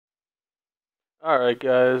Alright,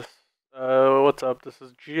 guys. What's up? This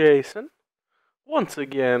is Jason. Once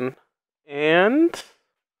again. And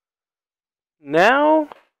now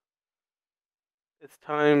it's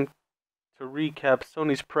time to recap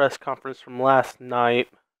Sony's press conference from last night.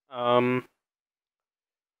 Overall,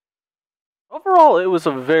 it was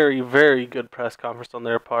a very, very good press conference on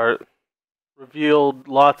their part. Revealed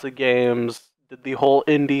lots of games, did the whole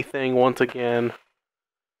indie thing once again.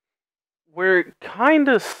 Where it kind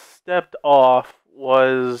of stepped off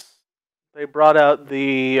was they brought out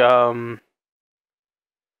the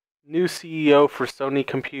new CEO for Sony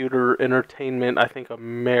Computer Entertainment, I think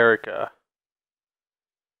America.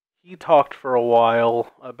 He talked for a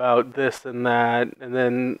while about this and that, and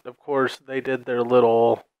then, of course, they did their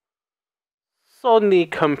little Sony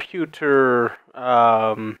Computer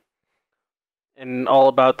and all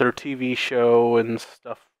about their TV show and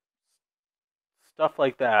stuff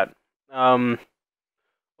like that.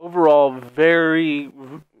 Overall, it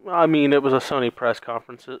was a Sony press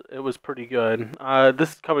conference. It was pretty good.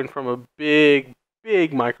 This is coming from a big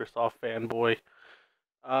Microsoft fanboy.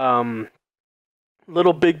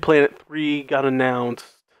 Little Big Planet 3 got announced.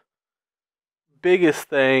 Biggest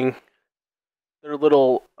thing, their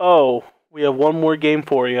little, we have one more game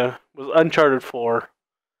for you, was Uncharted 4.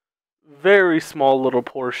 Very small little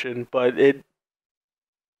portion, but it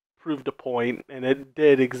proved a point, and it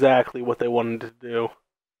did exactly what they wanted to do.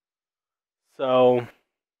 So,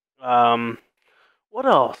 what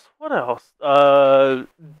else?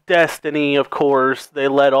 Destiny, of course. They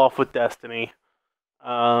led off with Destiny.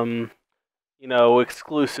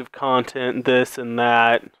 Exclusive content, this and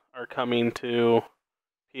that, are coming to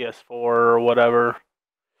PS4 or whatever.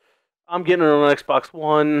 I'm getting it on Xbox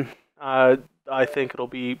One. I think it'll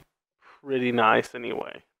be pretty nice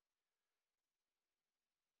anyway.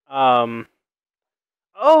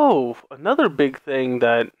 Another big thing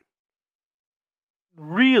that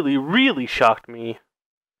really shocked me.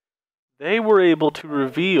 They were able to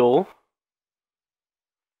reveal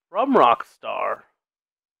from Rockstar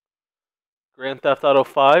Grand Theft Auto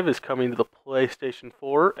 5 is coming to the PlayStation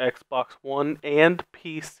 4, Xbox One, and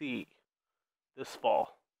PC this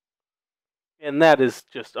fall. And that is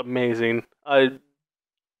just amazing. I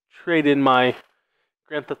traded my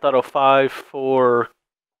Grand Theft Auto 5 for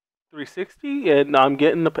 360, and I'm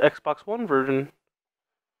getting the Xbox One version.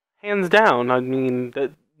 Hands down.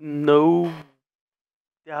 No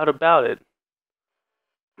doubt about it.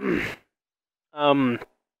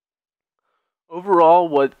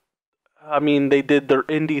 Overall, they did their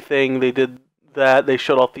indie thing. They did that. They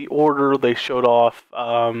showed off The Order. They showed off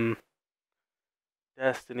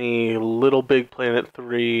Destiny, Little Big Planet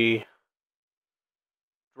 3,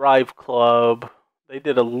 Drive Club. They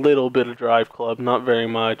did a little bit of Drive Club, not very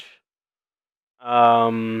much.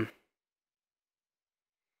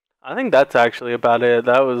 I think that's actually about it.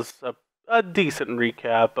 That was a decent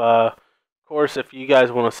recap. Of course, if you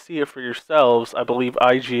guys want to see it for yourselves, I believe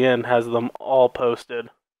IGN has them all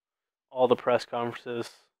posted. All the press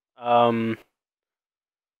conferences. So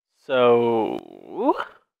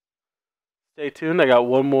stay tuned. I got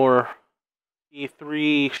one more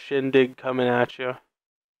E3 shindig coming at you.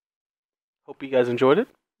 Hope you guys enjoyed it.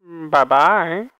 Bye-bye.